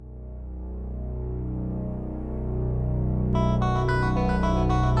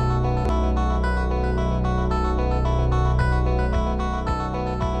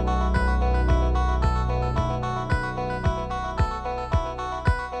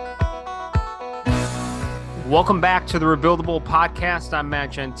Welcome back to the Rebuildable Podcast. I'm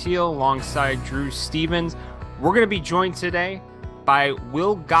Matt Gentile alongside Drew Stevens. We're going to be joined today by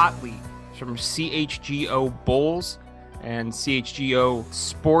Will Gottlieb from CHGO Bulls and CHGO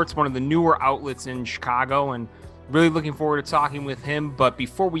Sports, one of the newer outlets in Chicago, and really looking forward to talking with him. But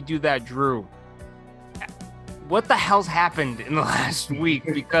before we do that, Drew, what the hell's happened in the last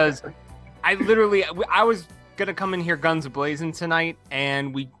week? Because I was going to come in here guns a-blazing tonight,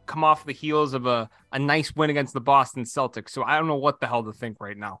 and we come off the heels of a nice win against the Boston Celtics. So I don't know what the hell to think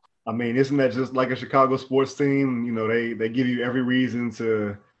right now. I mean, isn't that just like a Chicago sports team? You know, they give you every reason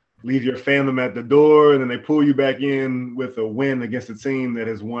to leave your fandom at the door, and then they pull you back in with a win against a team that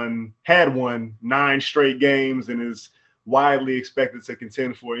had won 9 straight games and is widely expected to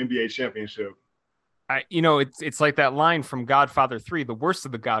contend for an NBA championship. It's like that line from Godfather 3, the worst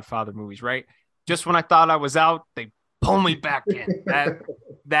of the Godfather movies, right? Just when I thought I was out, they pull me back in.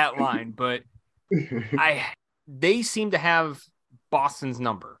 That line, but they seem to have Boston's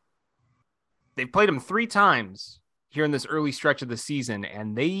number. They've played them 3 times here in this early stretch of the season,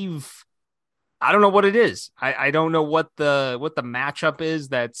 and I don't know what it is. I don't know what the matchup is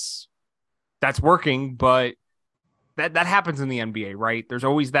that's working, but that happens in the NBA, right? There's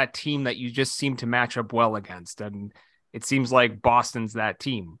always that team that you just seem to match up well against, and it seems like Boston's that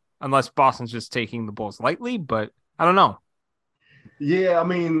team, unless Boston's just taking the Bulls lightly, but I don't know. Yeah, I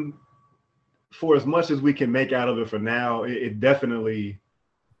mean, for as much as we can make out of it for now, it definitely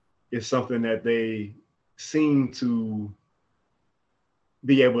is something that they seem to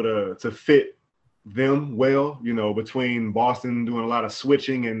be able to fit them well, you know, between Boston doing a lot of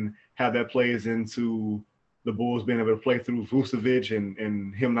switching and how that plays into the Bulls being able to play through Vucevic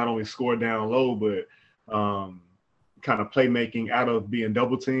and him not only score down low, but kind of playmaking out of being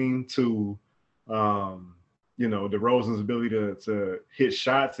double teamed to DeRozan's ability to hit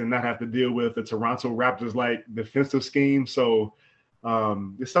shots and not have to deal with the Toronto Raptors like defensive scheme. So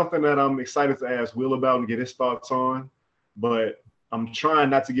it's something that I'm excited to ask Will about and get his thoughts on, but I'm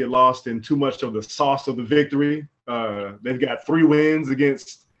trying not to get lost in too much of the sauce of the victory. They've got 3 wins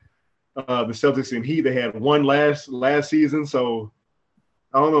against the Celtics and Heat. They had 1 last season. So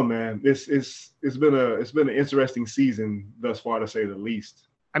I don't know, man. It's been an interesting season thus far, to say the least.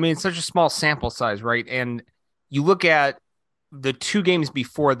 I mean, it's such a small sample size, right? And you look at the 2 games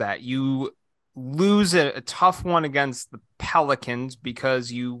before that, you lose a tough one against the Pelicans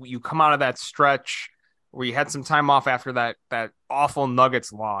because you come out of that stretch where you had some time off after that awful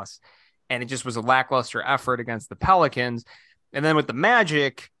Nuggets loss, and it just was a lackluster effort against the Pelicans. And then with the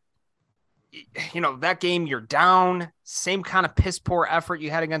Magic, that game you're down, same kind of piss poor effort you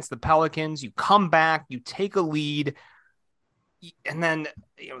had against the Pelicans. You come back, you take a lead, and then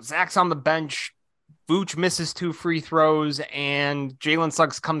Zach's on the bench. Vooch misses 2 free throws, and Jalen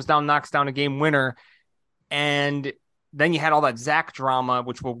Suggs comes down, knocks down a game winner. And then you had all that Zach drama,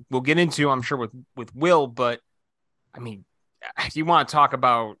 which we'll get into, I'm sure, with Will. But I mean, if you want to talk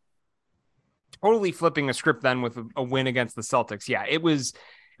about totally flipping a script then with a win against the Celtics, yeah, it was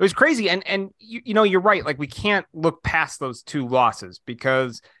crazy. And you're right. Like, we can't look past those 2 losses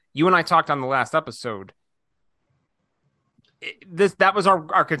because you and I talked on the last episode. That was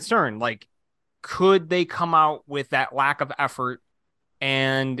our concern. Like, could they come out with that lack of effort?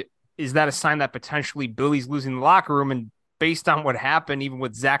 And is that a sign that potentially Billy's losing the locker room? And based on what happened, even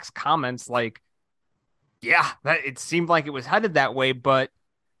with Zach's comments, like, yeah, it seemed like it was headed that way. But,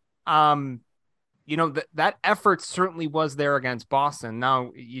 that effort certainly was there against Boston.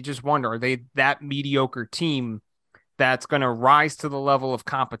 Now you just wonder, are they that mediocre team that's going to rise to the level of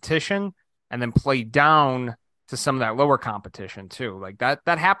competition and then play down to some of that lower competition too? Like that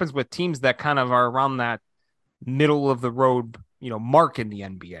happens with teams that kind of are around that middle of the road, mark in the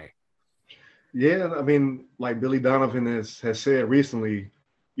NBA. Yeah. I mean, like Billy Donovan has said recently,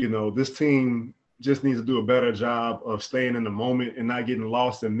 this team just needs to do a better job of staying in the moment and not getting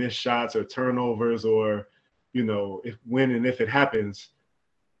lost in missed shots or turnovers or, if it happens,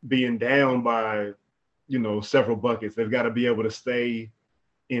 being down by, several buckets. They've got to be able to stay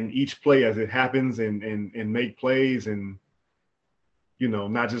in each play as it happens and make plays and,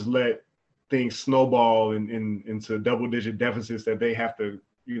 not just let things snowball into double-digit deficits that they have to,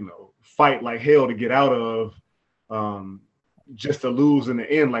 fight like hell to get out of, just to lose in the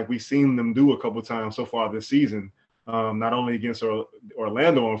end, like we've seen them do a couple times so far this season, not only against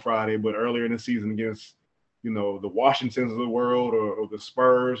Orlando on Friday, but earlier in the season against, the Washingtons of the world or the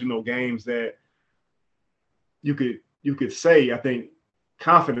Spurs, games that you could say, I think,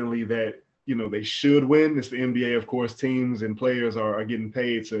 confidently that, they should win. It's the NBA, of course. Teams and players are getting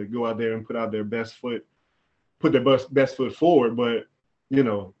paid to go out there and put their best foot forward. But,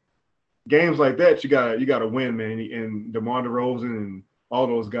 games like that, you gotta win, man. And DeMar DeRozan and all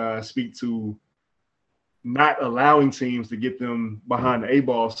those guys speak to not allowing teams to get them behind the A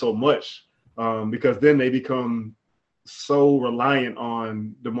ball so much, because then they become so reliant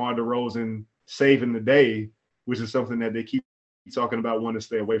on DeMar DeRozan saving the day, which is something that they keep talking about wanting to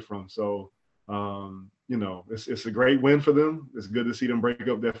stay away from. So, it's a great win for them. It's good to see them break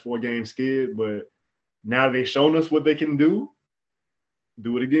up that 4-game skid, but now they've shown us what they can do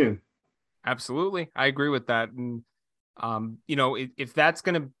it again. Absolutely. I agree with that. And,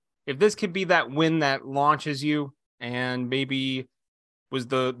 if this could be that win that launches you and maybe was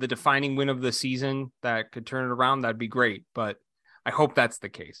the defining win of the season that could turn it around, that'd be great. But I hope that's the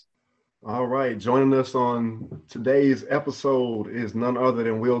case. All right. Joining us on today's episode is none other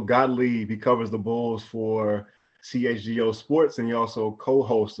than Will Gottlieb. He covers the Bulls for CHGO Sports, and he also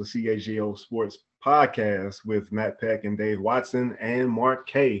co-hosts the CHGO Sports podcast with Matt Peck and Dave Watson and Mark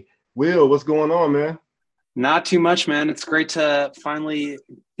K. Will, what's going on, man? Not too much, man. It's great to finally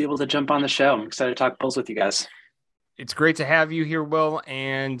be able to jump on the show. I'm excited to talk Bulls with you guys. It's great to have you here, Will.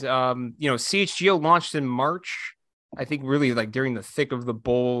 And, CHGO launched in March, I think really like during the thick of the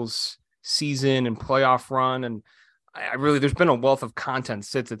Bulls season and playoff run. And there's been a wealth of content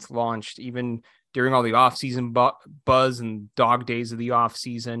since it's launched, even during all the off-season buzz and dog days of the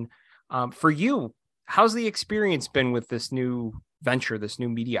off-season. For you, how's the experience been with this new venture, this new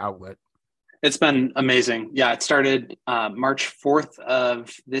media outlet? It's been amazing. Yeah, it started March 4th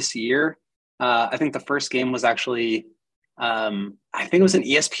of this year. I think the first game was actually, I think it was an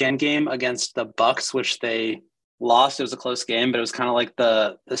ESPN game against the Bucks, which they lost. It was a close game, but it was kind of like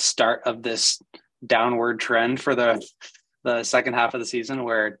the start of this downward trend for the second half of the season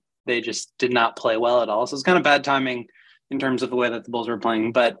where they just did not play well at all. So it's kind of bad timing in terms of the way that the Bulls were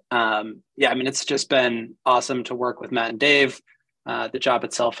playing. But it's just been awesome to work with Matt and Dave. The job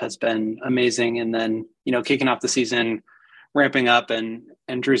itself has been amazing. And then, kicking off the season, ramping up, and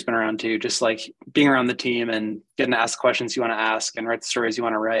Drew's been around too, just like being around the team and getting to ask questions you want to ask and write the stories you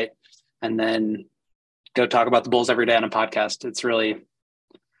want to write, and then go talk about the Bulls every day on a podcast. It's really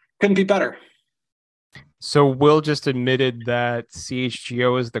couldn't be better. So Will just admitted that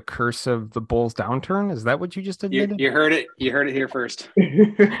CHGO is the curse of the Bulls downturn. Is that what you just admitted? You heard it. You heard it here first.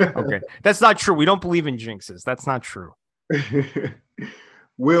 Okay. That's not true. We don't believe in jinxes. That's not true.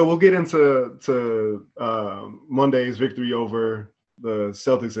 We'll get into Monday's victory over the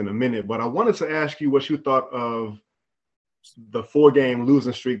Celtics in a minute, but I wanted to ask you what you thought of the 4-game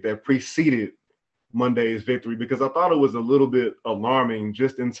losing streak that preceded Monday's victory, because I thought it was a little bit alarming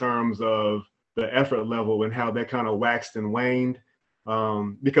just in terms of the effort level and how that kind of waxed and waned.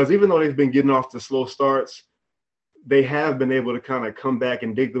 Because even though they've been getting off to slow starts, they have been able to kind of come back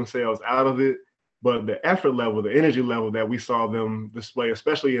and dig themselves out of it. But the effort level, the energy level that we saw them display,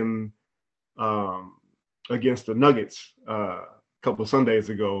 especially in against the Nuggets a couple of Sundays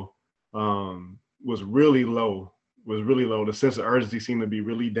ago, was really low. The sense of urgency seemed to be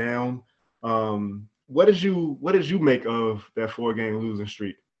really down. What did you make of that 4-game losing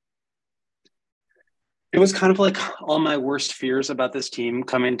streak? It was kind of like all my worst fears about this team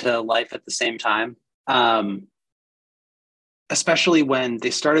coming to life at the same time. Especially when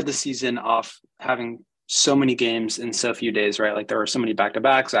they started the season off having so many games in so few days, right? Like there were so many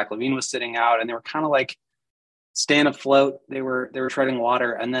back-to-backs. Zach LaVine was sitting out, and they were kind of like staying afloat. They were treading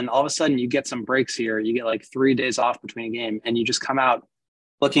water, and then all of a sudden you get some breaks here. You get like 3 days off between a game, and you just come out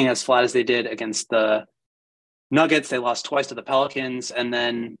looking as flat as they did against the Nuggets. They lost twice to the Pelicans, and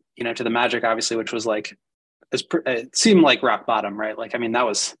then to the Magic, obviously, which was like it seemed like rock bottom, right? Like, I mean, that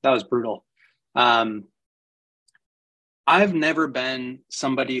was brutal. I've never been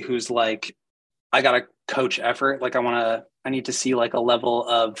somebody who's like, I got to coach effort. Like I need to see like a level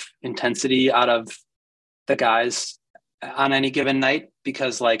of intensity out of the guys on any given night,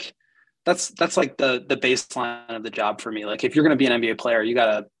 because like, that's like the baseline of the job for me. Like if you're going to be an NBA player, you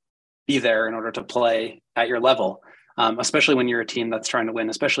got to be there in order to play at your level. Especially when you're a team that's trying to win,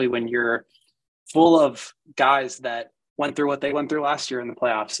 especially when you're full of guys that went through what they went through last year in the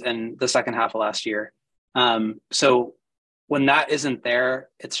playoffs and the second half of last year. So when that isn't there,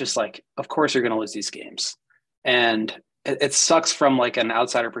 it's just like, of course you're going to lose these games. And it sucks from like an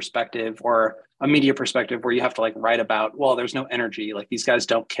outsider perspective or a media perspective where you have to like write about, well, there's no energy. Like these guys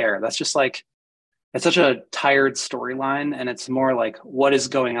don't care. That's just like, it's such a tired storyline. And it's more like, what is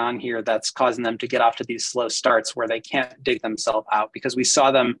going on here that's causing them to get off to these slow starts where they can't dig themselves out? Because we saw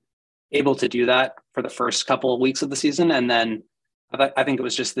them able to do that for the first couple of weeks of the season. And then I think it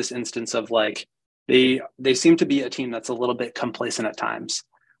was just this instance of like, they seem to be a team that's a little bit complacent at times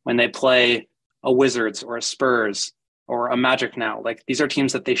when they play a Wizards or a Spurs or a Magic now. Like these are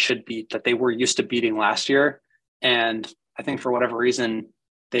teams that they should beat, that they were used to beating last year. And I think for whatever reason,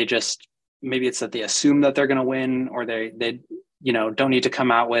 they just, maybe it's that they assume that they're going to win, or they don't need to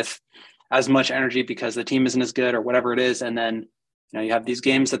come out with as much energy because the team isn't as good or whatever it is. And then, you have these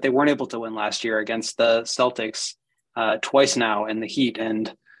games that they weren't able to win last year against the Celtics twice now and the Heat.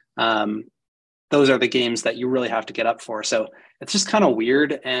 And those are the games that you really have to get up for. So it's just kind of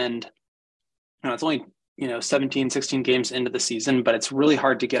weird. And it's only, 17, 16 games into the season, but it's really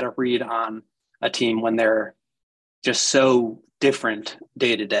hard to get a read on a team when they're just so different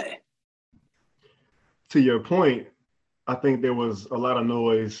day to day. To your point, I think there was a lot of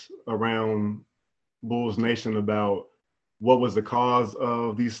noise around Bulls Nation about what was the cause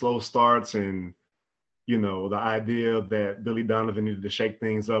of these slow starts, and the idea that Billy Donovan needed to shake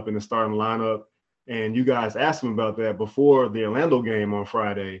things up in the starting lineup. And you guys asked him about that before the Orlando game on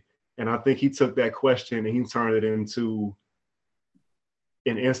Friday. And I think he took that question and he turned it into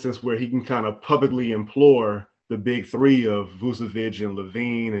an instance where he can kind of publicly implore the big three of Vucevic and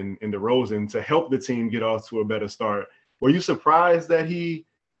Levine and DeRozan to help the team get off to a better start. Were you surprised that he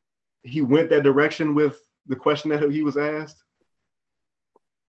went that direction with the question that he was asked?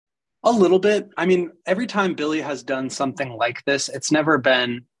 A little bit. I mean, every time Billy has done something like this, it's never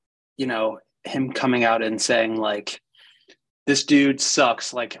been, him coming out and saying like, this dude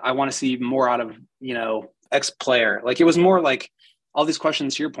sucks. Like, I want to see more out of, X player. Like, it was more like all these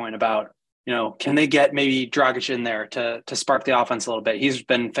questions to your point about, can they get maybe Dragic in there to spark the offense a little bit? He's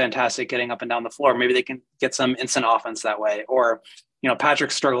been fantastic getting up and down the floor. Maybe they can get some instant offense that way. Or, Patrick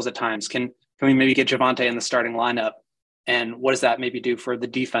struggles at times. Can we maybe get Javante in the starting lineup? And what does that maybe do for the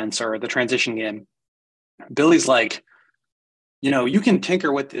defense or the transition game? Billy's like, you can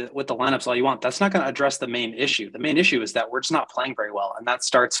tinker with the lineups all you want. That's not going to address the main issue. The main issue is that we're just not playing very well. And that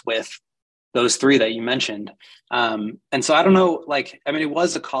starts with those three that you mentioned. And so I don't know, it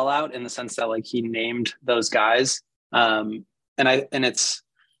was a call out in the sense that he named those guys. And it's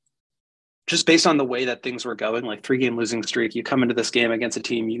just based on the way that things were going, 3-game losing streak, you come into this game against a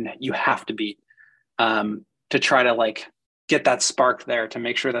team you have to beat, to try to get that spark there, to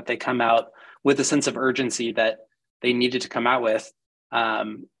make sure that they come out with a sense of urgency that they needed to come out with.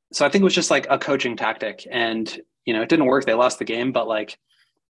 So I think it was just a coaching tactic, and, it didn't work. They lost the game, but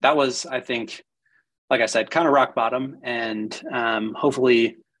that was, I think, like I said, kind of rock bottom. And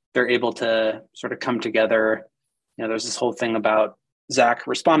hopefully they're able to sort of come together. There's this whole thing about Zach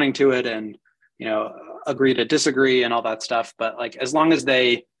responding to it and, agree to disagree and all that stuff. But as long as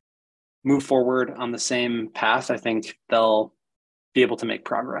they move forward on the same path, I think they'll be able to make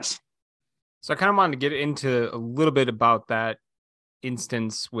progress. So I kind of wanted to get into a little bit about that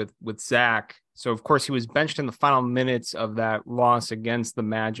instance with Zach. So of course he was benched in the final minutes of that loss against the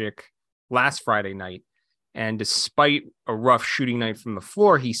Magic last Friday night. And despite a rough shooting night from the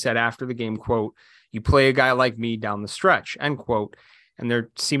floor, he said after the game, quote, "You play a guy like me down the stretch," end quote. And there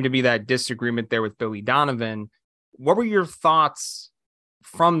seemed to be that disagreement there with Billy Donovan. What were your thoughts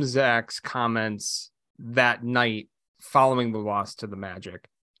from Zach's comments that night following the loss to the Magic?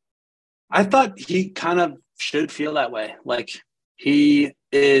 I thought he kind of should feel that way. He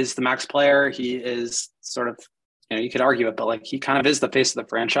is the max player. He is sort of, you could argue it, but he kind of is the face of the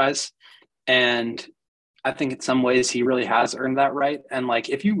franchise. And I think in some ways he really has earned that right. And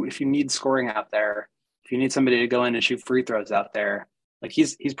if you need scoring out there, if you need somebody to go in and shoot free throws out there,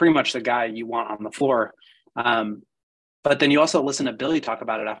 he's pretty much the guy you want on the floor. But then you also listen to Billy talk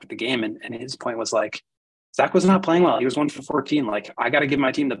about it after the game, and his point was Zach was not playing well. He was 1 for 14. I got to give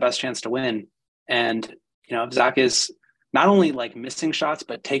my team the best chance to win. And, Zach is not only missing shots,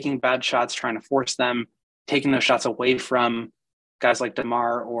 but taking bad shots, trying to force them, taking those shots away from guys like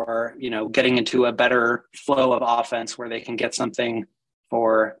DeMar, or, getting into a better flow of offense where they can get something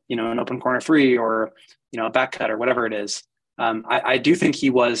for, an open corner three or, a back cut or whatever it is. I do think he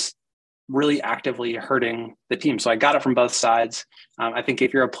was really actively hurting the team. So I got it from both sides. I think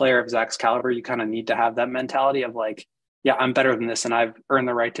if you're a player of Zach's caliber, you kind of need to have that mentality of yeah, I'm better than this, and I've earned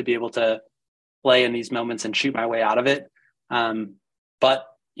the right to be able to play in these moments and shoot my way out of it. But,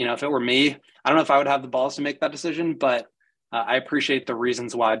 if it were me, I don't know if I would have the balls to make that decision, but I appreciate the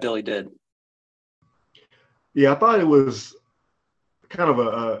reasons why Billy did. Yeah, I thought it was kind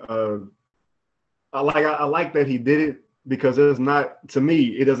of I like that he did it, because there's not, to me,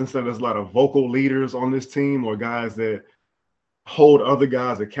 it doesn't say there's a lot of vocal leaders on this team or guys that hold other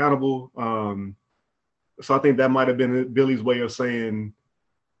guys accountable. So I think that might have been Billy's way of saying,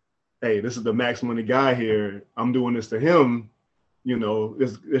 hey, this is the max money guy here. I'm doing this to him.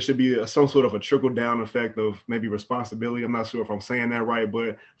 There should be some sort of a trickle down effect of maybe responsibility. I'm not sure if I'm saying that right,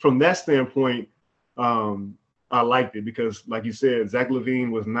 but from that standpoint, I I liked it because, like you said, Zach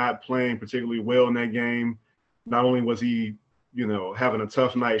LaVine was not playing particularly well in that game. Not only was he, having a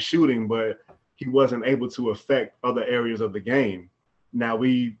tough night shooting, but he wasn't able to affect other areas of the game. Now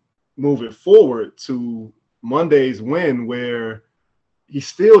we move it forward to Monday's win, where he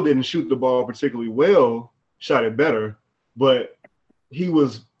still didn't shoot the ball particularly well, shot it better, but he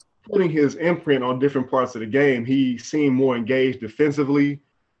was putting his imprint on different parts of the game. He seemed more engaged defensively.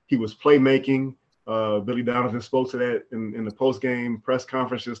 He was playmaking. Billy Donovan spoke to that in the post-game press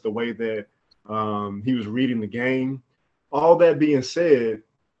conference, just the way that he was reading the game. All that being said,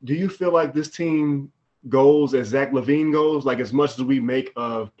 do you feel like this team goes as Zach LaVine goes? Like, as much as we make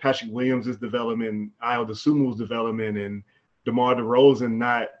of Patrick Williams' development, Ayo Dosunmu's development, and DeMar DeRozan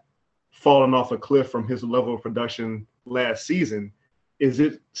not falling off a cliff from his level of production last season, is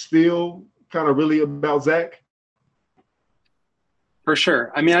it still kind of really about Zach? For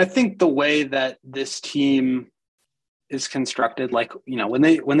sure. I mean, I think the way that this team is constructed, like, when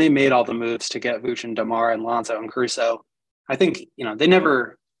they made all the moves to get Vooch and DeMar and Lonzo and Caruso, I think,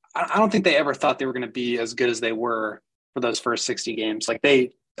 I don't think they ever thought they were going to be as good as they were for those first 60 games. Like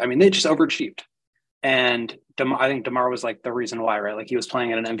they just overachieved. And I think DeMar was like the reason why, right? Like he was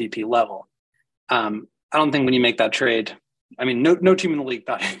playing at an MVP level. I don't think when you make that trade, I mean, no team in the league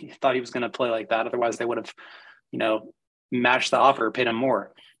thought he was going to play like that. Otherwise they would have, matched the offer, paid him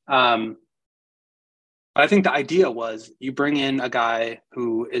more. But I think the idea was you bring in a guy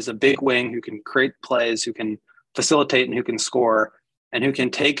who is a big wing, who can create plays, who can facilitate and who can score, and who can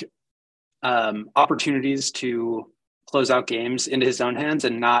take opportunities to close out games into his own hands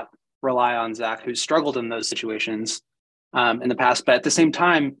and not rely on Zach, who's struggled in those situations in the past. But at the same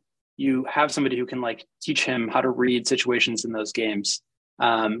time, you have somebody who can like teach him how to read situations in those games,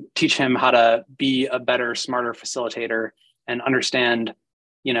 teach him how to be a better, smarter facilitator and understand,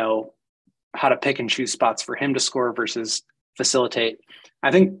 how to pick and choose spots for him to score versus facilitate.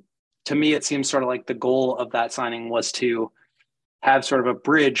 I think to me, it seems sort of like the goal of that signing was to have sort of a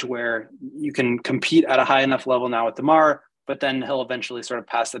bridge where you can compete at a high enough level now with DeMar, but then he'll eventually sort of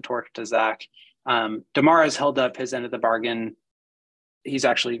pass the torch to Zach. DeMar has held up his end of the bargain. He's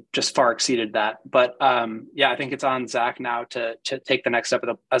actually just far exceeded that. But I think it's on Zach now to take the next step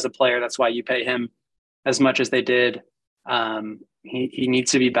as a player. That's why you pay him as much as they did. He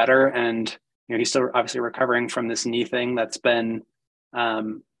needs to be better. And, he's still obviously recovering from this knee thing that's been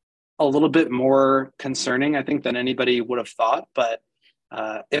a little bit more concerning, I think, than anybody would have thought. But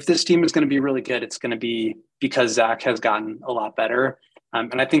if this team is going to be really good, it's going to be because Zach has gotten a lot better.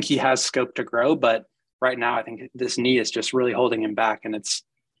 And I think he has scope to grow, but right now I think this knee is just really holding him back, and it's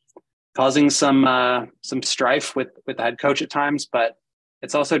causing some strife with the head coach at times, but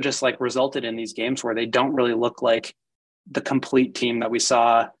it's also just like resulted in these games where they don't really look like the complete team that we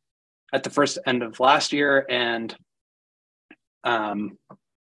saw at the first end of last year. And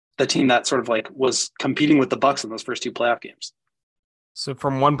the team that sort of like was competing with the Bucks in those first two playoff games. So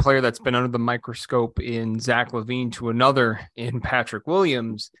from one player that's been under the microscope in Zach LaVine to another in Patrick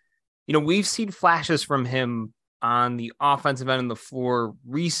Williams, we've seen flashes from him on the offensive end of the floor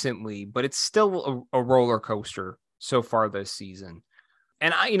recently, but it's still a roller coaster so far this season.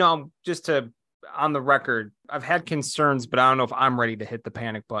 And on the record, I've had concerns, but I don't know if I'm ready to hit the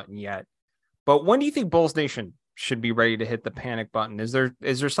panic button yet. But when do you think Bulls Nation should be ready to hit the panic button? Is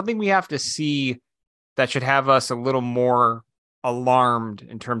there something we have to see that should have us a little more alarmed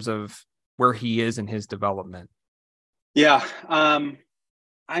in terms of where he is in his development? Yeah.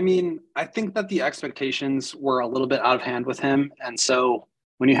 I mean, I think that the expectations were a little bit out of hand with him. And so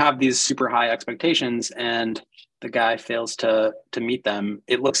when you have these super high expectations and the guy fails to meet them,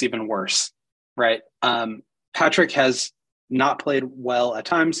 it looks even worse, right? Patrick has not played well at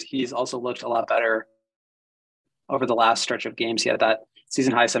times. He's also looked a lot better over the last stretch of games. He had that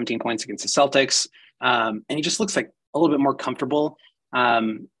season high 17 points against the Celtics. And he just looks like a little bit more comfortable.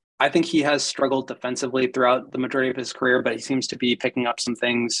 I think he has struggled defensively throughout the majority of his career, but he seems to be picking up some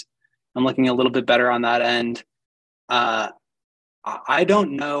things and looking a little bit better on that end. I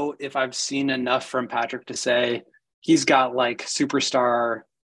don't know if I've seen enough from Patrick to say he's got like superstar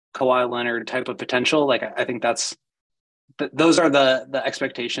Kawhi Leonard type of potential. Like, I think those are the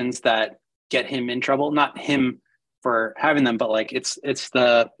expectations that get him in trouble, not him for having them, but like it's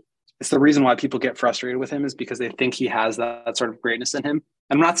the reason why people get frustrated with him is because they think he has that sort of greatness in him.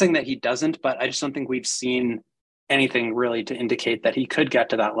 I'm not saying that he doesn't, but I just don't think we've seen anything really to indicate that he could get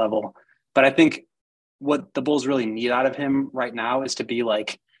to that level. But I think what the Bulls really need out of him right now is to be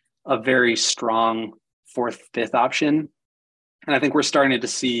like a very strong fourth, fifth option. And I think we're starting to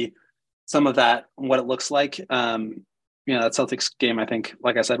see some of that, what it looks like. That Celtics game, I think,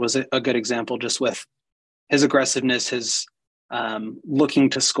 like I said, was a good example just with his aggressiveness, his looking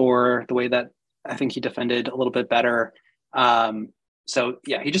to score, the way that I think he defended a little bit better. So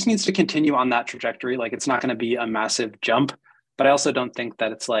yeah, he just needs to continue on that trajectory. Like, it's not going to be a massive jump, but I also don't think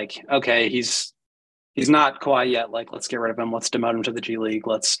that it's like, okay, he's not Kawhi yet. Like, let's get rid of him. Let's demote him to the G League.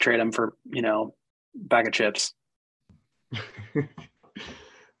 Let's trade him for, bag of chips.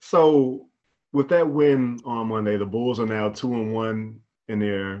 So with that win on Monday, the Bulls are now 2-1 in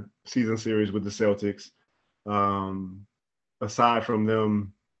their season series with the Celtics. Aside from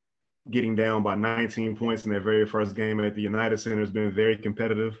them getting down by 19 points in their very first game at the United Center, has been very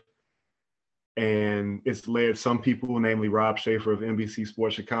competitive. And it's led some people, namely Rob Schaefer of NBC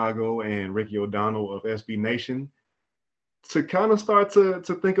Sports Chicago and Ricky O'Donnell of SB Nation, to kind of start to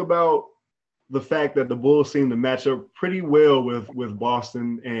think about the fact that the Bulls seem to match up pretty well with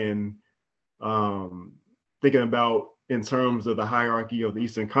Boston, and thinking about in terms of the hierarchy of the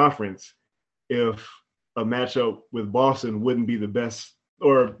Eastern Conference, if a matchup with Boston wouldn't be the best,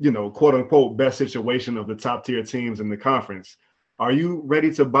 or, quote unquote, best situation of the top tier teams in the conference. Are you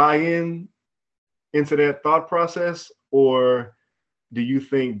ready to buy into that thought process, or do you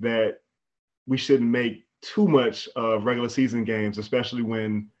think that we shouldn't make too much of regular season games, especially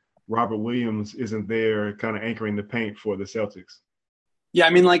when Robert Williams isn't there kind of anchoring the paint for the Celtics? Yeah, I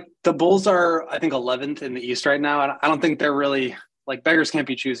mean, like, the Bulls are, I think, 11th in the East right now. I don't think they're really, like, beggars can't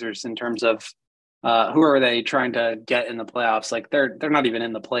be choosers in terms of who are they trying to get in the playoffs. Like, they're not even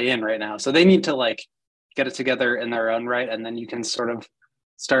in the play-in right now. So they need to, like, get it together in their own right, and then you can sort of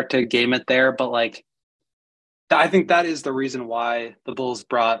start to game it there. But, like, I think that is the reason why the Bulls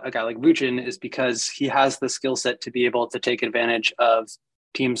brought a guy like Vucin, is because he has the skill set to be able to take advantage of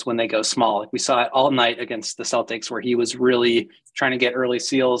teams when they go small. Like, we saw it all night against the Celtics, where he was really trying to get early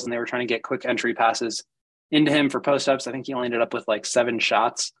steals and they were trying to get quick entry passes into him for post-ups. I think he only ended up with like 7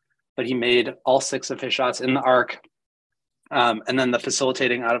 shots, but he made all 6 of his shots in the arc. And then the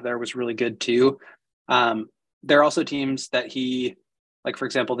facilitating out of there was really good too. There are also teams that he, like, for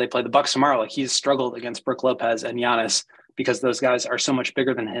example, they play the Bucks tomorrow. Like, he's struggled against Brook Lopez and Giannis because those guys are so much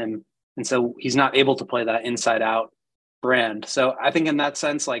bigger than him. And so he's not able to play that inside out brand. So I think in that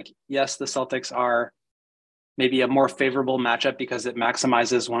sense, like, yes, the Celtics are maybe a more favorable matchup because it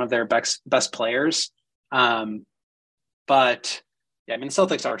maximizes one of their best players. But yeah, I mean, the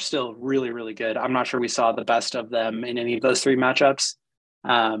Celtics are still really, really good. I'm not sure we saw the best of them in any of those 3 matchups.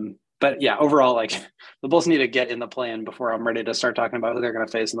 But yeah, overall, like, the Bulls need to get in the play-in before I'm ready to start talking about who they're going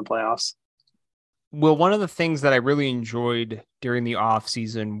to face in the playoffs. Well, one of the things that I really enjoyed during the off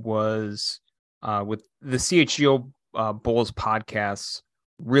season was with the CHGO Bulls podcasts,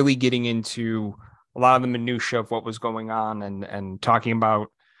 really getting into a lot of the minutia of what was going on, and talking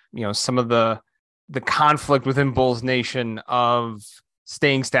about, some of the conflict within Bulls Nation of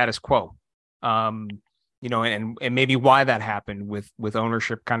staying status quo, and maybe why that happened with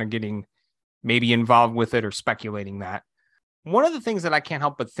ownership kind of getting maybe involved with it or speculating that. One of the things that I can't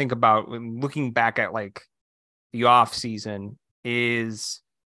help but think about when looking back at, like, the off season is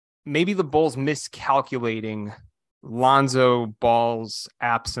maybe the Bulls miscalculating Lonzo Ball's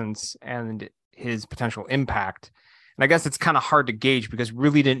absence and his potential impact. And I guess it's kind of hard to gauge because we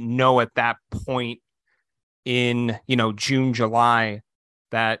really didn't know at that point in, June, July,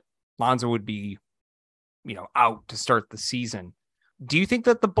 that Lonzo would be, out to start the season. Do you think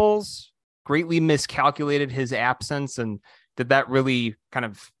that the Bulls greatly miscalculated his absence, and did that really kind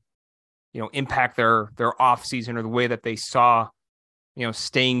of, impact their off season, or the way that they saw,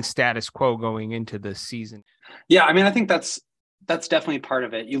 staying status quo going into this season? Yeah, I mean, I think that's definitely part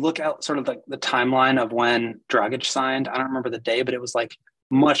of it. You look at sort of like the timeline of when Dragic signed. I don't remember the day, but it was like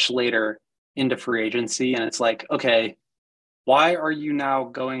much later into free agency. And it's like, okay, why are you now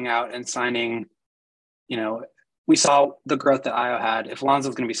going out and signing, we saw the growth that Io had. If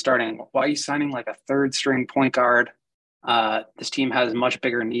Lonzo's going to be starting, why are you signing like a 3rd string point guard? This team has much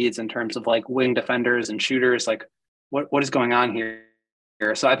bigger needs in terms of like wing defenders and shooters. Like, what is going on here?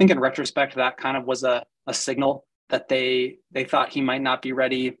 So I think in retrospect, that kind of was a signal that they thought he might not be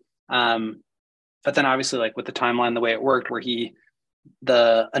ready. But then obviously, like, with the timeline, the way it worked, where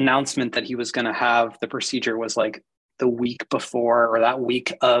the announcement that he was going to have the procedure was like the week before, or that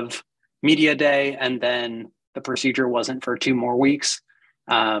week of media day. And then the procedure wasn't for 2 more weeks.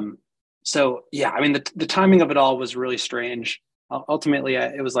 So yeah, I mean, the timing of it all was really strange. Ultimately,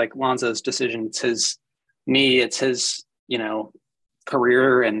 it was like Lonzo's decision. It's his knee, it's his,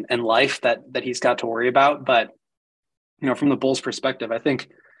 career and life that he's got to worry about. But, from the Bulls' perspective, I think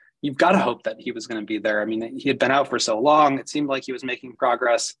you've got to hope that he was going to be there. I mean, he had been out for so long. It seemed like he was making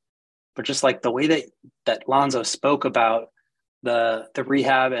progress, but just like the way that Lonzo spoke about the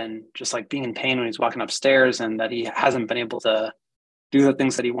rehab and just like being in pain when he's walking upstairs, and that he hasn't been able to do the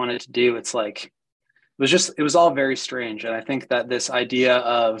things that he wanted to do. It's like it was all very strange. And I think that this idea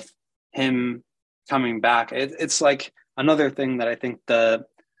of him coming back, it's like another thing that I think the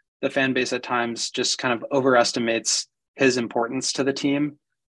fan base at times just kind of overestimates his importance to the team.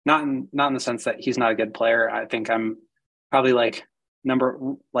 Not in the sense that he's not a good player. I think I'm probably like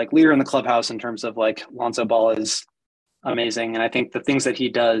leader in the clubhouse in terms of like Lonzo Ball is amazing. And I think the things that he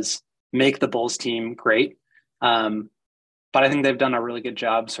does make the Bulls team great. But I think they've done a really good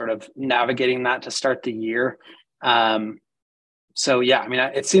job sort of navigating that to start the year. So yeah, I mean,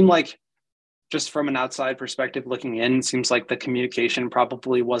 it seemed like, just from an outside perspective looking in, it seems like the communication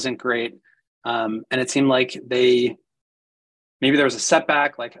probably wasn't great. And it seemed like maybe there was a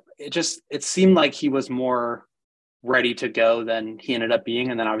setback. Like it seemed like he was more ready to go than he ended up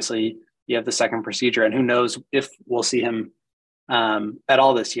being. And then obviously you have the second procedure, and who knows if we'll see him at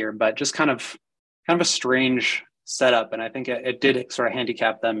all this year, but just kind of a strange setup. And I think it did sort of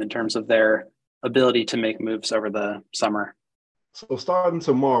handicap them in terms of their ability to make moves over the summer. So starting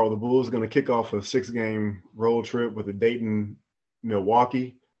tomorrow, the Bulls are going to kick off a 6-game road trip with the Dayton,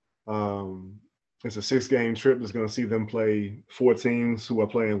 Milwaukee. It's a 6-game trip that's going to see them play 4 teams who are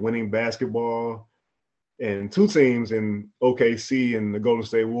playing winning basketball, and 2 teams in OKC and the Golden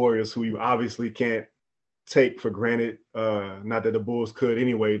State Warriors, who you obviously can't take for granted. Not that the Bulls could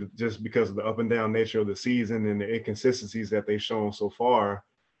anyway, just because of the up and down nature of the season and the inconsistencies that they've shown so far.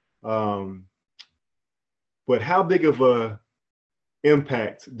 But how big of a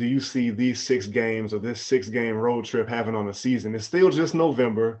impact do you see these 6 games or this 6-game road trip having on the season? It's still just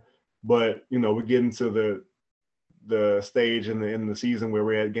November, but we're getting to the stage in the season where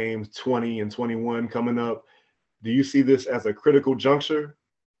we're at games 20 and 21 coming up. Do you see this as a critical juncture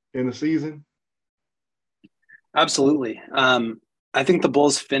in the season? Absolutely. I think the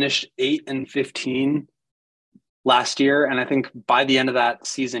Bulls finished 8-15 last year, and I think by the end of that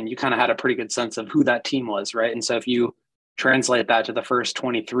season, you kind of had a pretty good sense of who that team was, right? And so if you translate that to the first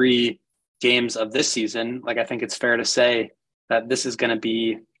 23 games of this season, like, I think it's fair to say that this is going to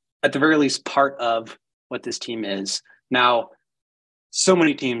be, at the very least, part of what this team is. Now, so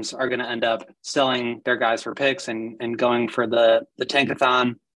many teams are going to end up selling their guys for picks and going for the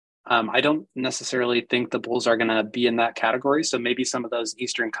tankathon. I don't necessarily think the Bulls are going to be in that category. So maybe some of those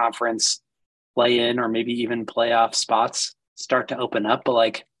Eastern Conference play-in or maybe even playoff spots start to open up. But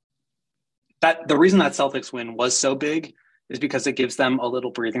like that, the reason that Celtics win was so big is because it gives them a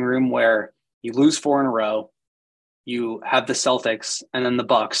little breathing room where you lose 4 in a row, you have the Celtics and then the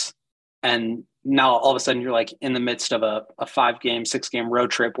Bucks, and now all of a sudden you're like in the midst of a 5-game, 6-game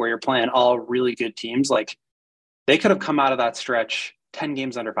road trip where you're playing all really good teams. Like, they could have come out of that stretch 10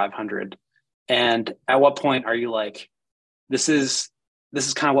 games under 500. And at what point are you like, this is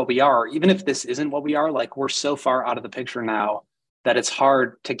kind of what we are? Even if this isn't what we are, like, we're so far out of the picture now that it's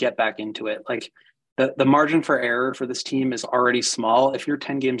hard to get back into it. Like, the margin for error for this team is already small. If you're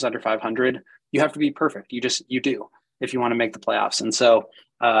 10 games under 500, you have to be perfect. You do, if you want to make the playoffs. And so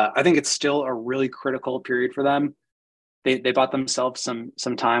I think it's still a really critical period for them. They bought themselves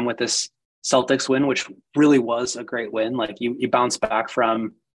some time with this Celtics win, which really was a great win. Like, you bounce back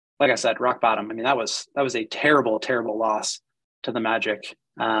from, like I said, rock bottom. I mean, that was a terrible, terrible loss to the Magic.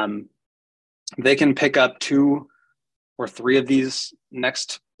 They can pick up 2 or 3 of these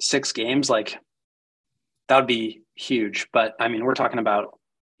next 6 games. Like, that would be huge. But I mean, we're talking about,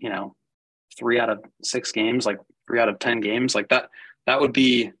 3 out of 6 games, like 3 out of 10 games, like that would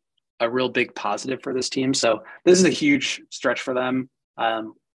be a real big positive for this team. So this is a huge stretch for them.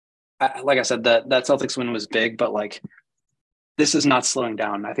 Like I said, that Celtics win was big, but like, this is not slowing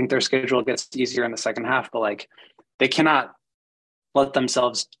down. I think their schedule gets easier in the second half, but like, they cannot let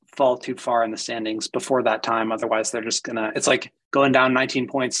themselves fall too far in the standings before that time. Otherwise they're just it's like going down 19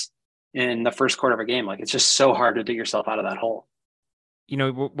 points in the first quarter of a game. Like, it's just so hard to dig yourself out of that hole.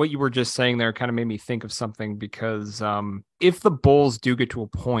 What you were just saying there kind of made me think of something, because if the Bulls do get to a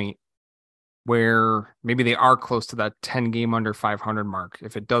point where maybe they are close to that 10-game under 500 mark,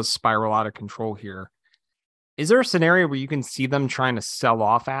 if it does spiral out of control here, is there a scenario where you can see them trying to sell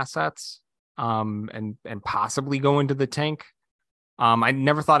off assets and possibly go into the tank? I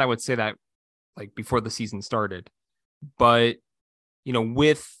never thought I would say that, like, before the season started, but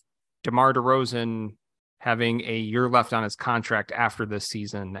with DeMar DeRozan having a year left on his contract after this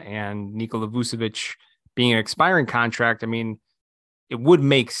season and Nikola Vucevic being an expiring contract, I mean, it would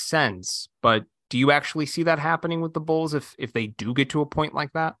make sense. But do you actually see that happening with the Bulls if they do get to a point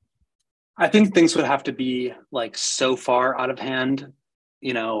like that? I think things would have to be like so far out of hand,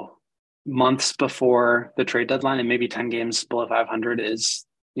 months before the trade deadline and maybe 10 games below 500 is,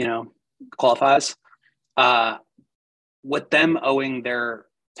 qualifies. With them owing their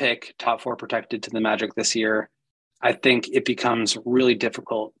pick top 4 protected to the Magic this year, I think it becomes really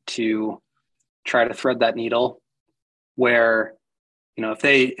difficult to try to thread that needle where,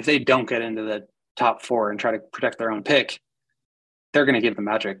 if they don't get into the top 4 and try to protect their own pick, they're going to give the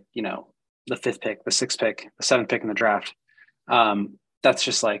Magic, the 5th pick, the 6th pick, the 7th pick in the draft. That's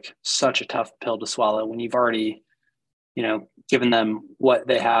just like such a tough pill to swallow when you've already, given them what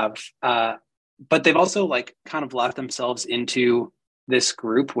they have. But they've also like kind of locked themselves into this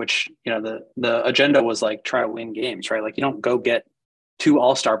group, which, the agenda was like try to win games, right? Like you don't go get 2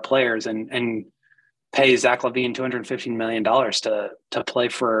 all-star players and pay Zach LaVine $215 million to play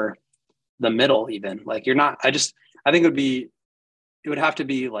for the middle even. Like you're not, I think it would have to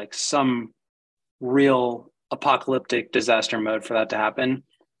be like some real apocalyptic disaster mode for that to happen.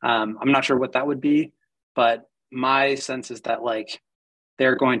 I'm not sure what that would be, but my sense is that like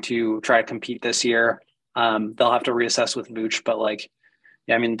they're going to try to compete this year. They'll have to reassess with Vooch, but like,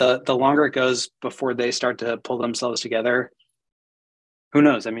 yeah, I mean, the longer it goes before they start to pull themselves together, who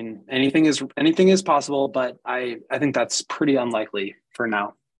knows? I mean, anything is possible, but I think that's pretty unlikely for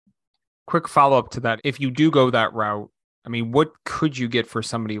now. Quick follow-up to that. If you do go that route, I mean, what could you get for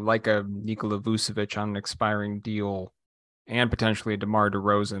somebody like a Nikola Vucevic on an expiring deal and potentially a DeMar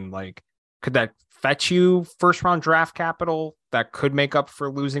DeRozan? Like, could that fetch you first-round draft capital that could make up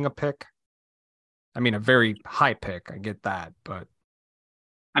for losing a pick? I mean, a very high pick. I get that, but...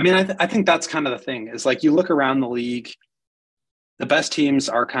 I mean, I think that's kind of the thing is like you look around the league, the best teams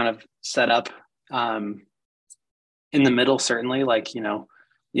are kind of set up in the middle, certainly. Like,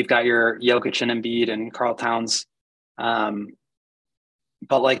 you've got your Jokic and Embiid and Karl Towns. But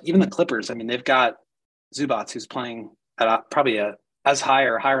like even the Clippers, I mean, they've got Zubats who's playing at probably as high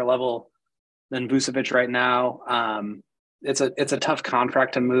or higher level than Vucevic right now. It's a tough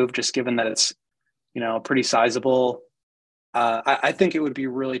contract to move just given that it's, pretty sizable. I think it would be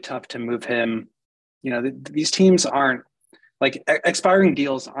really tough to move him. These teams aren't like expiring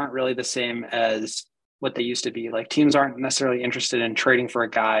deals aren't really the same as what they used to be. Like teams aren't necessarily interested in trading for a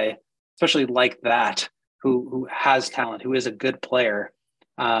guy, especially like that, who has talent, who is a good player.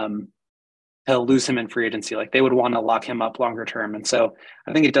 He'll lose him in free agency. Like they would want to lock him up longer term. And so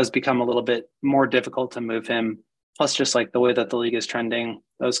I think it does become a little bit more difficult to move him. Plus just like the way that the league is trending,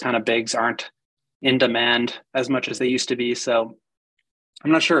 those kind of bigs aren't in demand as much as they used to be. So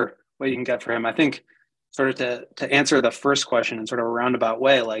I'm not sure what you can get for him. I think sort of to answer the first question in sort of a roundabout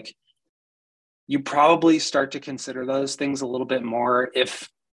way, like you probably start to consider those things a little bit more if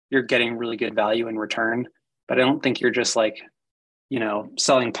you're getting really good value in return. But I don't think you're just like,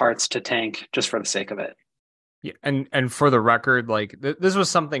 selling parts to tank just for the sake of it. Yeah, and for the record, like this was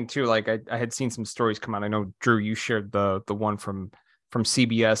something too. Like I had seen some stories come out. I know Drew, you shared the one from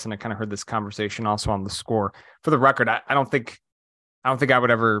CBS, and I kind of heard this conversation also on The Score. For the record, I don't think I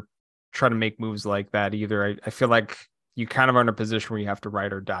would ever try to make moves like that either. I feel like you kind of are in a position where you have to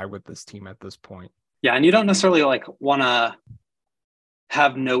ride or die with this team at this point. Yeah, and you don't necessarily like want to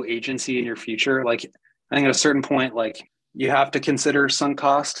have no agency in your future. Like I think at a certain point, like you have to consider sunk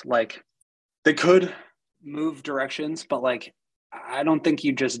cost. Like they could move directions, but like I don't think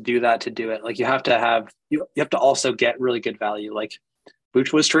you just do that to do it. Like you have to also get really good value. Like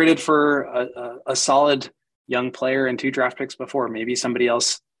Vooch was traded for a solid young player and 2 draft picks before. Maybe somebody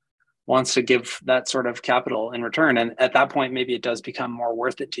else wants to give that sort of capital in return. And at that point, maybe it does become more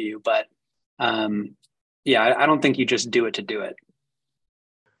worth it to you. But I don't think you just do it to do it.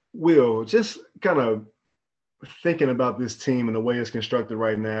 Will, just kind of thinking about this team and the way it's constructed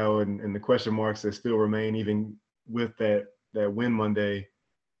right now and the question marks that still remain even with that win Monday,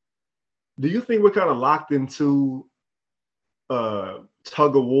 do you think we're kind of locked into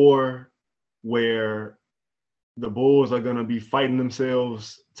tug of war where the Bulls are going to be fighting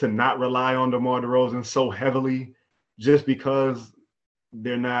themselves to not rely on DeMar DeRozan so heavily just because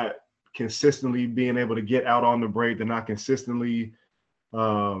they're not consistently being able to get out on the break? They're not consistently,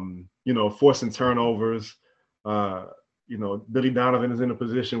 forcing turnovers. Billy Donovan is in a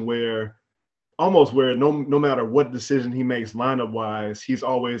position where no matter what decision he makes lineup wise, he's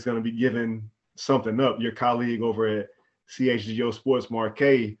always going to be giving something up. Your colleague over at CHGO Sports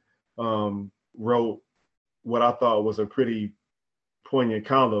Marquee wrote what I thought was a pretty poignant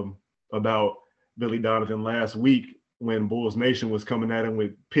column about Billy Donovan last week when Bulls Nation was coming at him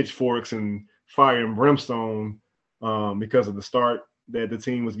with pitchforks and fire and brimstone because of the start that the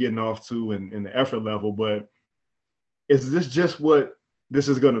team was getting off to and the effort level. But is this just what this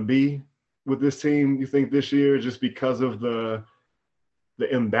is going to be with this team, you think, this year, just because of the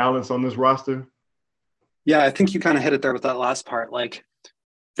the imbalance on this roster? Yeah, I think you kind of hit it there with that last part. Like,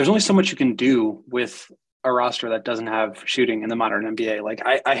 there's only so much you can do with a roster that doesn't have shooting in the modern NBA. Like,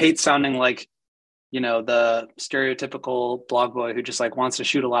 I hate sounding like, the stereotypical blog boy who just like wants to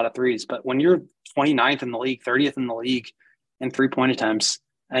shoot a lot of threes. But when you're 29th in the league, 30th in the league in 3-point attempts,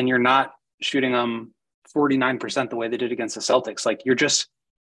 and you're not shooting them 49% the way they did against the Celtics, like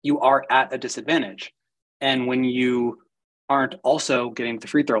you are at a disadvantage. And when you aren't also getting to the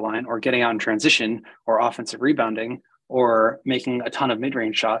free throw line or getting out in transition or offensive rebounding or making a ton of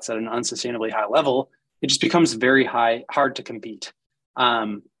mid-range shots at an unsustainably high level, it just becomes very hard to compete.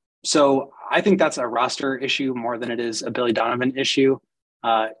 So I think that's a roster issue more than it is a Billy Donovan issue.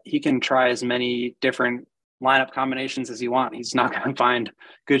 He can try as many different lineup combinations as he wants. He's not going to find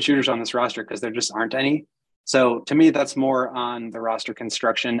good shooters on this roster because there just aren't any. So to me, that's more on the roster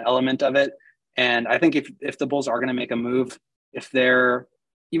construction element of it. And I think if the Bulls are going to make a move, if they're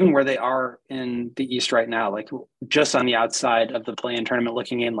even where they are in the East right now, like just on the outside of the play-in tournament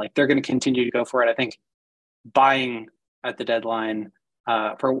looking in, like they're going to continue to go for it. I think buying at the deadline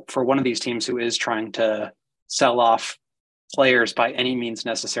for one of these teams who is trying to sell off players by any means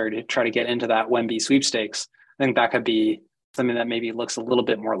necessary to try to get into that Wemby sweepstakes, I think that could be something that maybe looks a little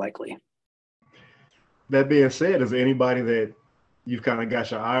bit more likely. That being said, is there anybody that you've kind of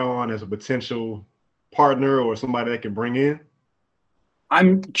got your eye on as a potential partner or somebody that can bring in?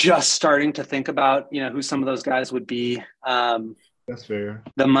 I'm just starting to think about, who some of those guys would be. That's fair.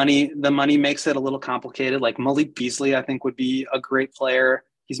 The money makes it a little complicated. Like Malik Beasley, I think would be a great player.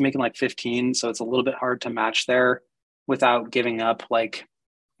 He's making like 15, so it's a little bit hard to match there without giving up. Like,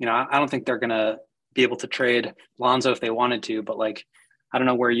 I don't think they're gonna be able to trade Lonzo if they wanted to, but like, I don't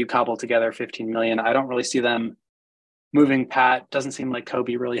know where you cobble together 15 million. I don't really see them moving Pat. Doesn't seem like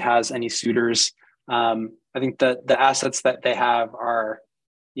Kobe really has any suitors. I think that the assets that they have are,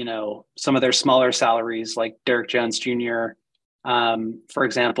 some of their smaller salaries, like Derek Jones Jr., for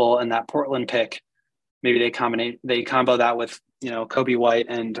example, and that Portland pick. Maybe they combo that with, Kobe White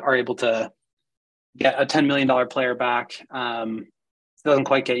and are able to get a $10 million player back. Doesn't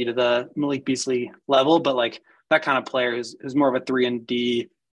quite get you to the Malik Beasley level, but like that kind of player who's more of a 3-and-D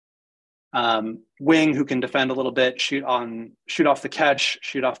wing who can defend a little bit, shoot off the catch,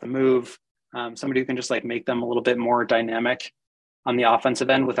 shoot off the move. Somebody who can just like make them a little bit more dynamic on the offensive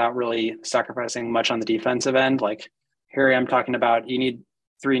end without really sacrificing much on the defensive end. Like here I am talking about, you need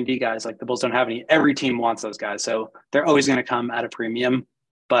 3-and-D guys. Like the Bulls don't have any. Every team wants those guys, so they're always going to come at a premium.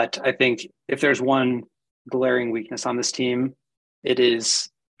 But I think if there's one glaring weakness on this team, it is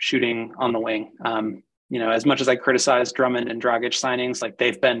shooting on the wing. As much as I criticize Drummond and Dragic signings, like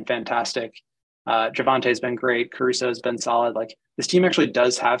they've been fantastic. Javante's been great. Caruso's been solid. Like this team actually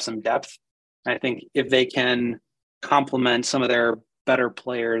does have some depth. I think if they can complement some of their better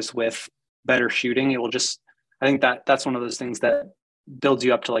players with better shooting, I think that's one of those things that builds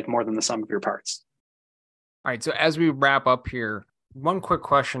you up to like more than the sum of your parts. All right. So as we wrap up here, one quick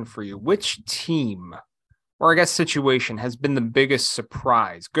question for you. Which team, or I guess situation, has been the biggest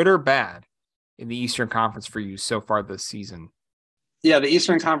surprise, good or bad, in the Eastern Conference for you so far this season? Yeah, the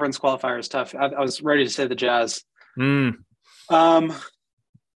Eastern Conference qualifier is tough. I was ready to say the Jazz. Man,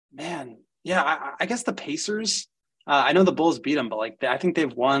 yeah, I guess the Pacers. I know the Bulls beat them, but like I think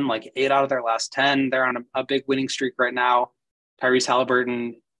they've won like 8 out of their last 10. They're on a big winning streak right now. Tyrese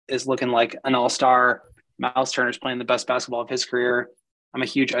Halliburton is looking like an all-star. Miles Turner's playing the best basketball of his career. I'm a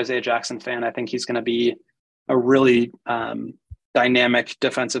huge Isaiah Jackson fan. I think he's going to be a really dynamic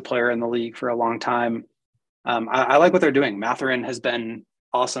defensive player in the league for a long time. I like what they're doing. Mathurin has been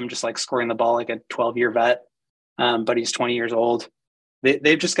awesome, just like scoring the ball like a 12-year vet, but he's 20 years old.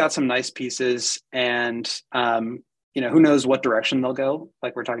 They've just got some nice pieces, and who knows what direction they'll go.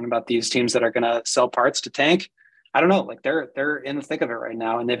 Like we're talking about these teams that are going to sell parts to tank. I don't know. Like they're in the thick of it right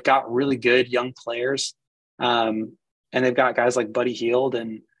now, and they've got really good young players, and they've got guys like Buddy Hield,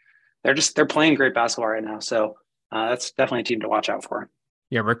 and they're playing great basketball right now. So that's definitely a team to watch out for.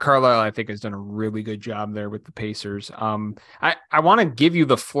 Yeah, Rick Carlisle, I think, has done a really good job there with the Pacers. I want to give you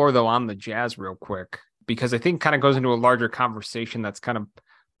the floor, though, on the Jazz real quick, because I think kind of goes into a larger conversation that's kind of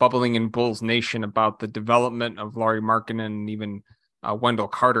bubbling in Bulls Nation about the development of Lauri Markkanen and even Wendell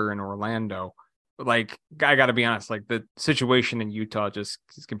Carter in Orlando. Like, I got to be honest, like the situation in Utah just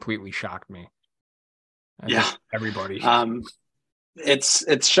completely shocked me. Everybody.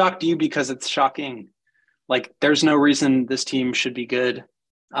 It's shocked you because it's shocking. Like, there's no reason this team should be good.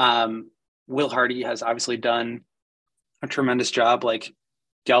 Will Hardy has obviously done a tremendous job, like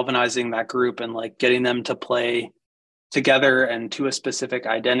galvanizing that group and like getting them to play together and to a specific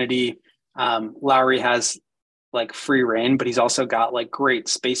identity. Lowry has like free reign, but he's also got like great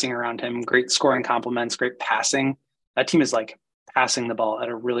spacing around him, great scoring compliments, great passing. That team is like passing the ball at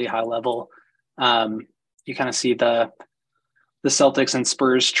a really high level. You kind of see the Celtics and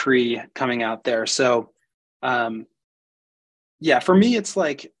Spurs tree coming out there. So, yeah, for me, it's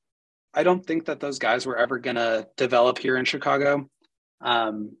like, I don't think that those guys were ever going to develop here in Chicago.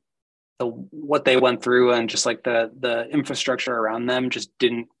 What they went through and just like the infrastructure around them just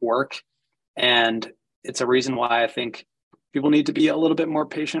didn't work. And it's a reason why I think people need to be a little bit more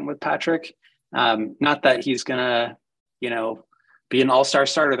patient with Patrick. Not that he's going to, be an all-star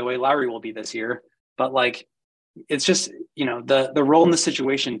starter the way Lowry will be this year, but like, it's just, the role in the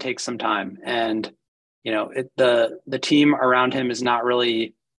situation takes some time. And, the team around him is not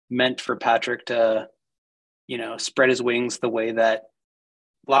really meant for Patrick to, spread his wings the way that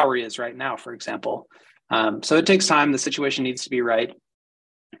Lowry is right now, for example. So it takes time. The situation needs to be right.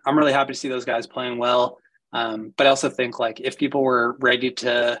 I'm really happy to see those guys playing well. But I also think like if people were ready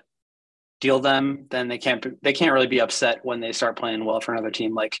to deal them, then they can't really be upset when they start playing well for another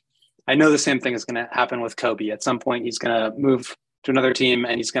team. Like I know the same thing is going to happen with Kobe. At some point, he's going to move to another team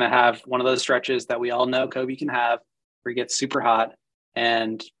and he's going to have one of those stretches that we all know Kobe can have where he gets super hot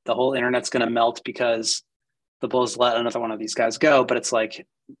and the whole internet's going to melt because the Bulls let another one of these guys go. But it's like,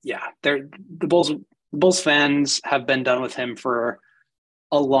 yeah, the Bulls fans have been done with him for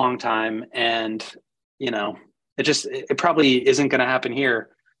a long time. And, it probably isn't going to happen here,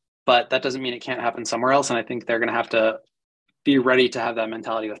 but that doesn't mean it can't happen somewhere else. And I think they're going to have to be ready to have that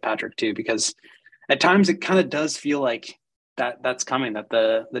mentality with Patrick too, because at times it kind of does feel like that's coming, that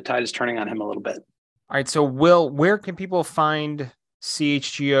the tide is turning on him a little bit. All right. So Will, where can people find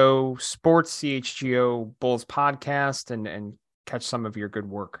CHGO Sports, CHGO Bulls podcast and catch some of your good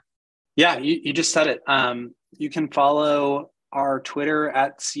work? Yeah, you just said it. You can follow our Twitter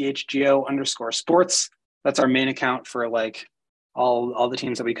at CHGO_sports. That's our main account for like all the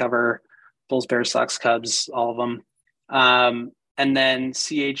teams that we cover, Bulls, Bears, Sox, Cubs, all of them. And then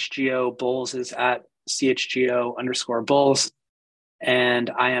CHGO Bulls is at CHGO_Bulls. And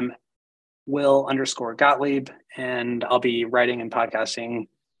I am Will_Gottlieb, and I'll be writing and podcasting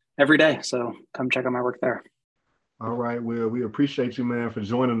every day. So come check out my work there. All right, Will, we appreciate you, man, for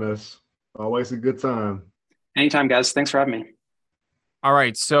joining us. Always a good time. Anytime, guys. Thanks for having me. All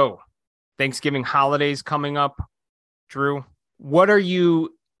right. So Thanksgiving holidays coming up. Drew, what are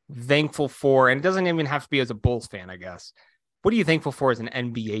you thankful for? And it doesn't even have to be as a Bulls fan, I guess. What are you thankful for as an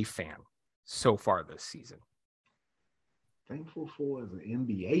NBA fan so far this season? Thankful for as an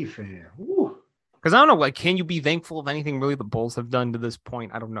NBA fan? Because I don't know, like, can you be thankful of anything really the Bulls have done to this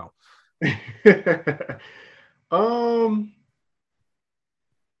point? I don't know.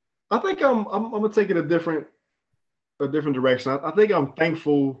 I think I'm gonna take it a different direction. I think I'm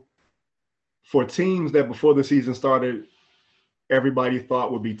thankful for teams that before the season started, everybody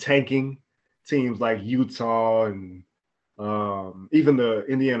thought would be tanking. Teams like Utah and even the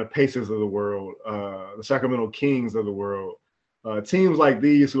Indiana Pacers of the world, the Sacramento Kings of the world, teams like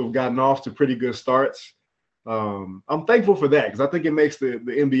these who have gotten off to pretty good starts. I'm thankful for that because I think it makes the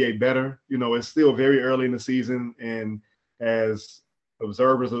NBA better. It's still very early in the season, and as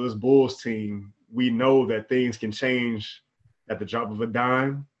observers of this Bulls team, we know that things can change at the drop of a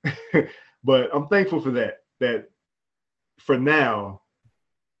dime. But I'm thankful for that for now,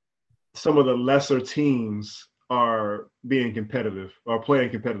 some of the lesser teams are being competitive or playing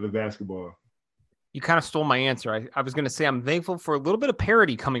competitive basketball. You kind of stole my answer. I was going to say I'm thankful for a little bit of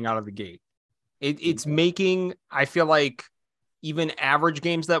parity coming out of the gate. It's making, I feel like, even average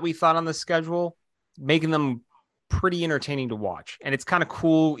games that we thought on the schedule, making them pretty entertaining to watch. And it's kind of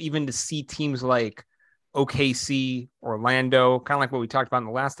cool even to see teams like OKC, Orlando, kind of like what we talked about in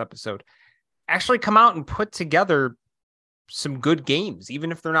the last episode, actually come out and put together some good games,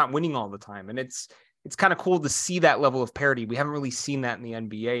 even if they're not winning all the time. And it's kind of cool to see that level of parity. We haven't really seen that in the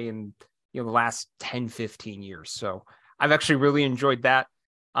NBA in the last 10, 15 years. So I've actually really enjoyed that.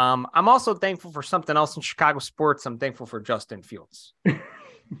 I'm also thankful for something else in Chicago sports. I'm thankful for Justin Fields.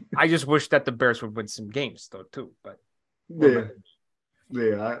 I just wish that the Bears would win some games though too. But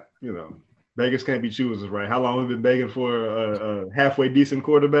Vegas can't be choosers, right? How long have we been begging for a halfway decent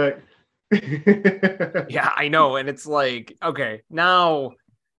quarterback? Yeah, I know. And it's like, okay, now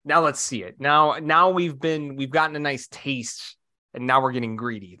let's see it. Now we've gotten a nice taste and now we're getting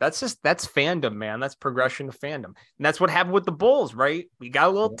greedy. That's fandom, man. That's progression of fandom. And that's what happened with the Bulls, right? We got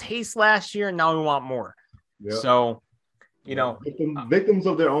a little taste last year and now we want more. Yep. So, victims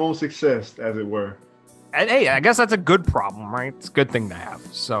of their own success, as it were. And hey, I guess that's a good problem, right? It's a good thing to have.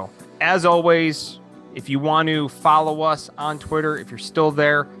 So as always, if you want to follow us on Twitter, if you're still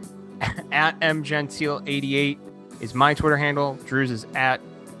there, at mgentile88 is my Twitter handle. Drew's is at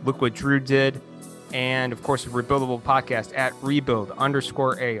Look What Drew Did. And of course, the Rebuildable Podcast at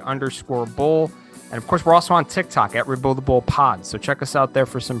rebuild_a_bull. And of course, we're also on TikTok at Rebuildable Pod. So check us out there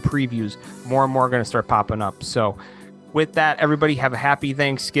for some previews. More and more are going to start popping up. So with that, everybody have a happy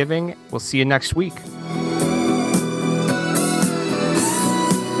Thanksgiving. We'll see you next week.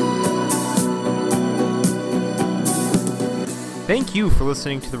 Thank you for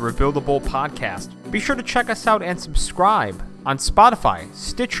listening to the Rebuildable Podcast. Be sure to check us out and subscribe on Spotify,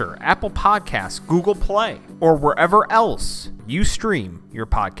 Stitcher, Apple Podcasts, Google Play, or wherever else you stream your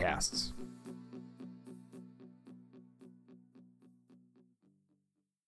podcasts.